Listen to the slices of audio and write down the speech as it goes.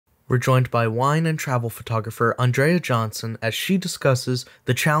We're joined by wine and travel photographer Andrea Johnson as she discusses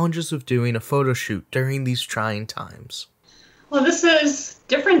the challenges of doing a photo shoot during these trying times. Well, this is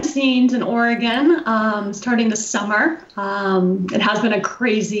different scenes in Oregon, starting this summer. It has been a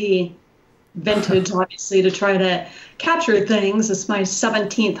crazy vintage, obviously, to try to capture things. It's my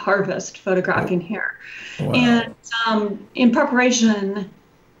 17th harvest photographing here. Wow. And in preparation,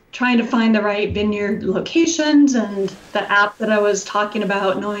 trying to find the right vineyard locations and the app that I was talking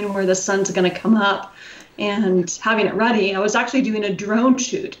about, knowing where the sun's going to come up and having it ready. I was actually doing a drone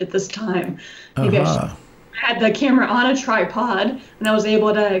shoot at this time. Maybe I had the camera on a tripod, and I was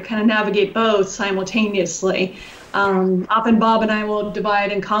able to kind of navigate both simultaneously. Often Bob and I will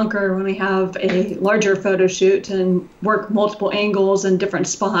divide and conquer when we have a larger photo shoot and work multiple angles and different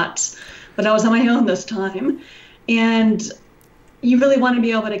spots. But I was on my own this time. And you really want to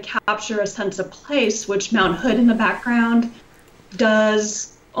be able to capture a sense of place, which Mount Hood in the background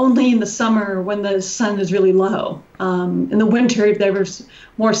does only in the summer when the sun is really low. In the winter, if there was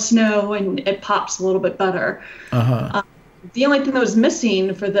more snow, and it pops a little bit better. The only thing that was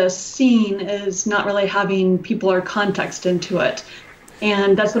missing for this scene is not really having people or context into it.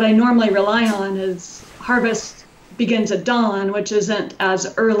 And that's what I normally rely on is harvest begins at dawn, which isn't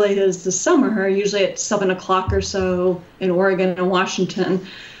as early as the summer, usually at 7 o'clock or so in Oregon and Washington.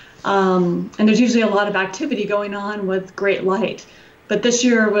 And there's usually a lot of activity going on with great light. But this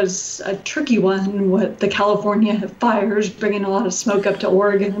year was a tricky one with the California fires bringing a lot of smoke up to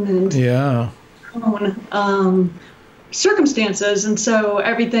Oregon and circumstances. And so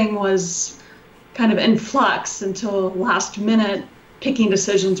everything was kind of in flux until last minute picking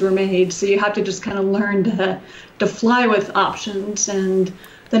decisions were made. So you have to just kind of learn to fly with options. And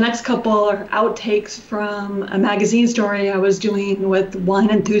the next couple are outtakes from a magazine story I was doing with Wine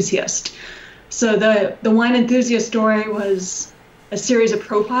Enthusiast. So the Wine Enthusiast story was a series of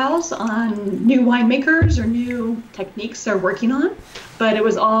profiles on new winemakers or new techniques they're working on, but it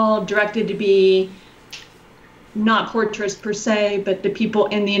was all directed to be not portraits per se, but the people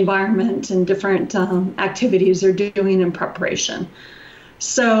in the environment and different activities they're doing in preparation.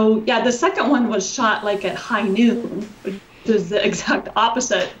 So yeah, the second one was shot like at high noon, which is the exact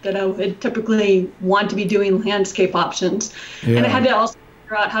opposite that I would typically want to be doing landscape options. And I had to also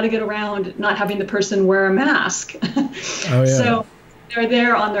figure out how to get around not having the person wear a mask. So they're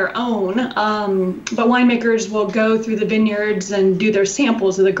there on their own, but winemakers will go through the vineyards and do their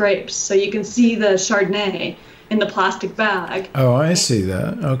samples of the grapes. So you can see the Chardonnay in the plastic bag. Oh, I see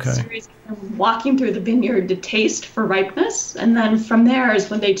that. Okay. Walking through the vineyard to taste for ripeness, and then from there is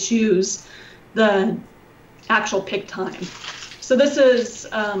when they choose the actual pick time. So this is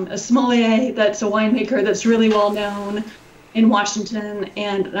a sommelier that's a winemaker that's really well known in Washington,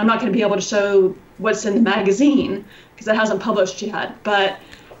 and I'm not going to be able to show what's in the magazine because it hasn't published yet, but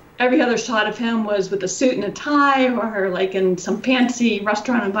every other shot of him was with a suit and a tie or like in some fancy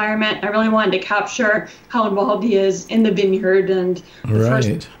restaurant environment. I really wanted to capture how involved he is in the vineyard and the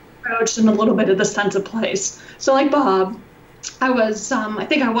first approach and a little bit of the sense of place. So like Bob, I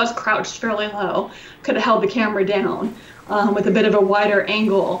think I was crouched fairly low, could have held the camera down with a bit of a wider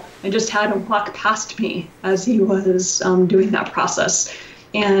angle and just had him walk past me as he was doing that process.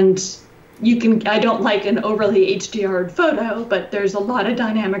 And I don't like an overly HDR'd photo, but there's a lot of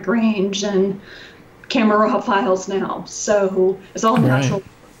dynamic range and camera raw files now. So it's all natural.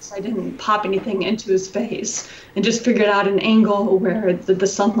 I didn't pop anything into his face and just figured out an angle where the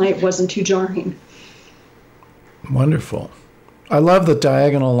sunlight wasn't too jarring. Wonderful. I love the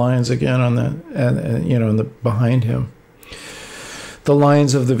diagonal lines again on in the behind him. The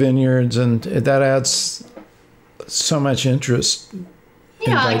lines of the vineyards, and that adds so much interest.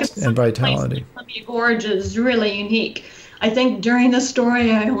 And vitality. The gorge is really unique. I think during the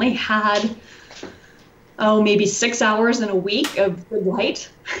story, I only had, maybe 6 hours in a week of good light.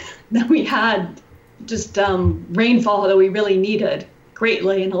 Then we had just rainfall that we really needed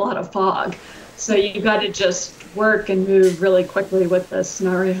greatly and a lot of fog. So you got to just work and move really quickly with the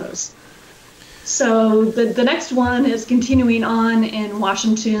scenarios. So the next one is continuing on in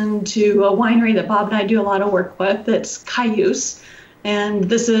Washington to a winery that Bob and I do a lot of work with. It's Cayuse. And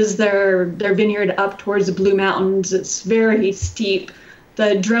this is their vineyard up towards the Blue Mountains. It's very steep.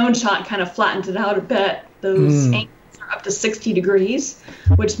 The drone shot kind of flattens it out a bit. Those angles are up to 60 degrees,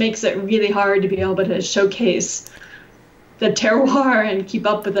 which makes it really hard to be able to showcase the terroir and keep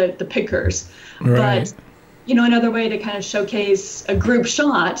up with the pickers. But, another way to kind of showcase a group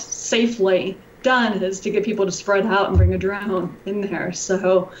shot safely done is to get people to spread out and bring a drone in there.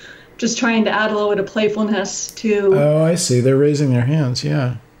 So just trying to add a little bit of playfulness to... Oh, I see. They're raising their hands,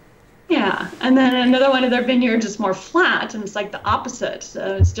 yeah. Yeah, and then another one of their vineyards is more flat, and it's like the opposite.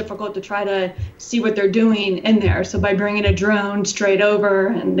 So it's difficult to try to see what they're doing in there. So by bringing a drone straight over,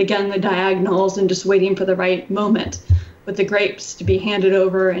 and again the diagonals, and just waiting for the right moment with the grapes to be handed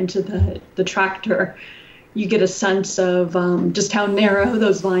over into the tractor, you get a sense of just how narrow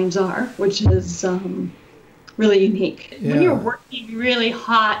those vines are, which is really unique. Yeah. When you're working really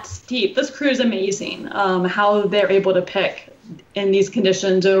hot, steep, this crew is amazing. How they're able to pick in these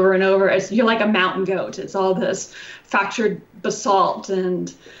conditions over and over. You're like a mountain goat. It's all this fractured basalt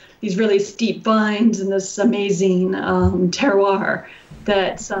and these really steep vines and this amazing terroir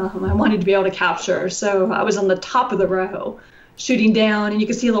that I wanted to be able to capture. So I was on the top of the row shooting down, and you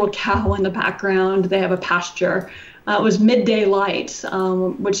can see a little cow in the background. They have a pasture. It was midday light,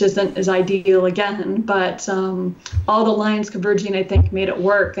 which isn't as ideal again, but all the lines converging, I think, made it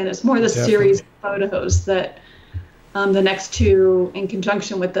work. And it's more the series of photos that the next two, in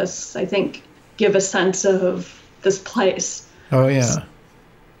conjunction with this, I think, give a sense of this place. Oh, yeah.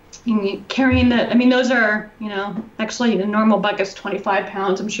 Carrying that, I mean, those are, actually the normal bucket's 25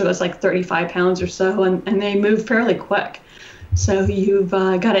 pounds. I'm sure that's like 35 pounds or so, and they move fairly quick. So you've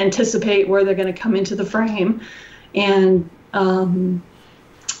got to anticipate where they're going to come into the frame. And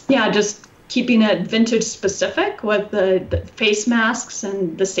just keeping it vintage specific with the face masks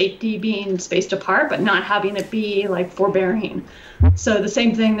and the safety being spaced apart, but not having it be like forbearing. So the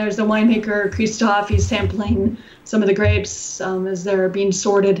same thing, there's the winemaker, Christoph, he's sampling some of the grapes as they're being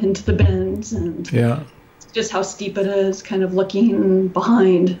sorted into the bins, and just how steep it is, kind of looking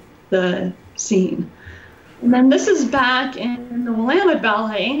behind the scene. And then this is back in the Willamette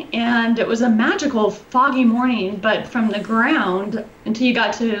Valley, and it was a magical foggy morning, but from the ground until you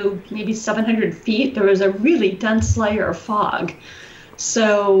got to maybe 700 feet, there was a really dense layer of fog.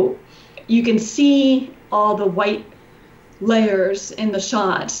 So you can see all the white layers in the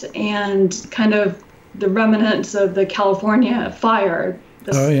shot and kind of the remnants of the California fire.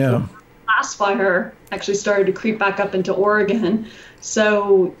 The last fire actually started to creep back up into Oregon.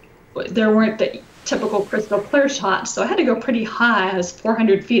 So there weren't the typical crystal clear shots. So I had to go pretty high. I was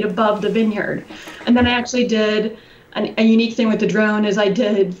 400 feet above the vineyard. And then I actually did a unique thing with the drone is I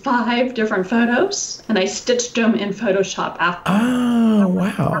did 5 different photos and I stitched them in Photoshop after. Oh,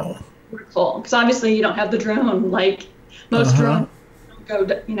 wow. Because obviously you don't have the drone like most drones don't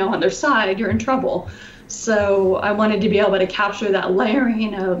go, on their side, you're in trouble. So I wanted to be able to capture that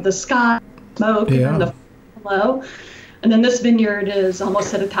layering of the sky, smoke, and the below. And then this vineyard is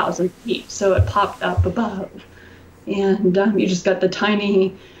almost at 1,000 feet, so it popped up above. And you just got the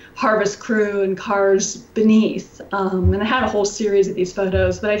tiny harvest crew and cars beneath. And I had a whole series of these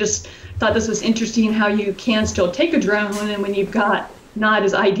photos, but I just thought this was interesting how you can still take a drone, and when you've got not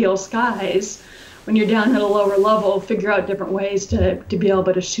as ideal skies, when you're down at a lower level, figure out different ways to be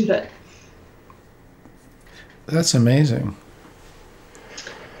able to shoot it. That's amazing.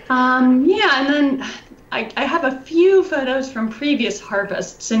 And then I have a few photos from previous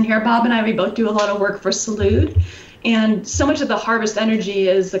harvests in here. Bob and I, we both do a lot of work for Salud. And so much of the harvest energy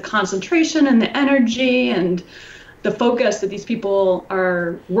is the concentration and the energy and the focus that these people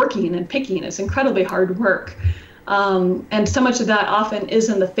are working and picking. It's incredibly hard work. And so much of that often is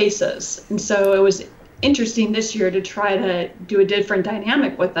in the faces. And so it was interesting this year to try to do a different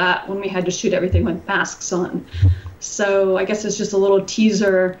dynamic with that when we had to shoot everything with masks on. So I guess it's just a little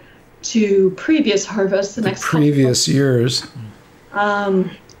teaser to previous harvests. The next previous years.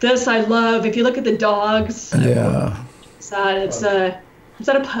 This I love. If you look at the dogs. Yeah. Is that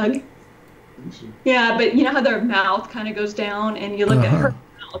a pug? Yeah, but you know how their mouth kind of goes down, and you look at her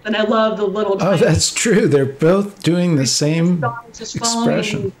mouth, and I love the little. Oh, that's true. They're both doing the same just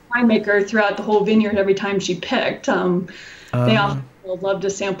expression. Winemaker throughout the whole vineyard every time she picked. They often love to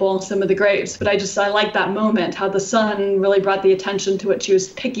sample some of the grapes, but I like that moment, how the sun really brought the attention to what she was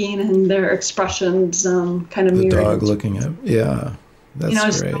picking, and their expressions kind of mirrored. The dog looking at,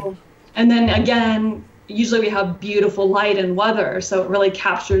 that's great. So, and then again, usually we have beautiful light and weather, so it really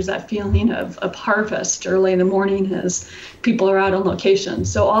captures that feeling of harvest early in the morning as people are out on location.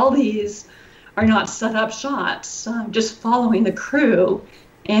 So all these are not set up shots, just following the crew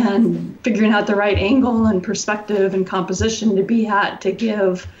and figuring out the right angle and perspective and composition to be at to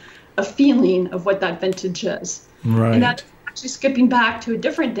give a feeling of what that vintage is. Right. And that's actually skipping back to a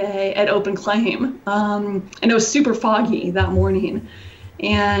different day at Open Claim. And it was super foggy that morning.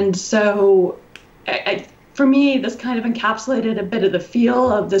 And so for me, this kind of encapsulated a bit of the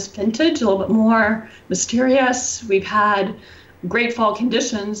feel of this vintage, a little bit more mysterious. We've had great fall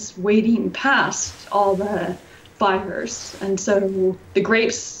conditions waiting past all the fires, and so the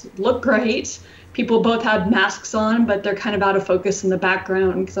grapes look great. people both had masks on, but they're kind of out of focus in the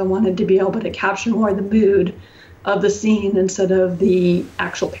background because I wanted to be able to capture more the mood of the scene instead of the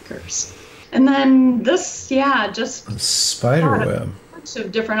actual pictures. And then this, just a spider web. A bunch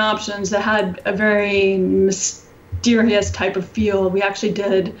of different options that had a very mysterious type of feel. We actually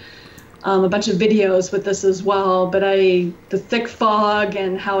did a bunch of videos with this as well, but the thick fog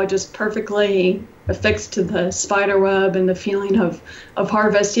and how it just perfectly affixed to the spider web and the feeling of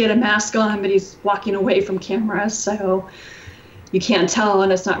Harvest. He had a mask on, but he's walking away from camera, so you can't tell,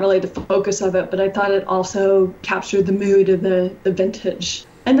 and it's not really the focus of it, but I thought it also captured the mood of the vintage.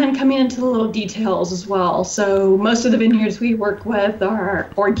 And then coming into the little details as well. So most of the vineyards we work with are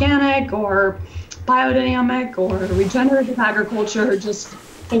organic or biodynamic or regenerative agriculture, just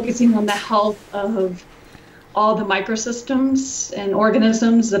focusing on the health of all the microsystems and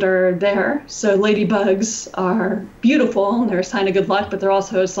organisms that are there. So ladybugs are beautiful and they're a sign of good luck, but they're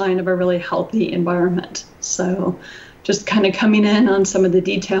also a sign of a really healthy environment. So just kind of coming in on some of the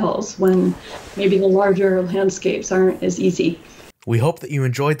details when maybe the larger landscapes aren't as easy. We hope that you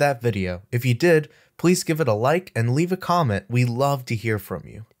enjoyed that video. If you did, please give it a like and leave a comment. We love to hear from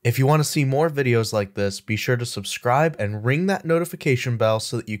you. If you want to see more videos like this, be sure to subscribe and ring that notification bell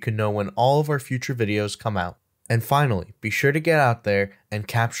so that you can know when all of our future videos come out. And finally, be sure to get out there and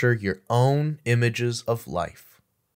capture your own images of life.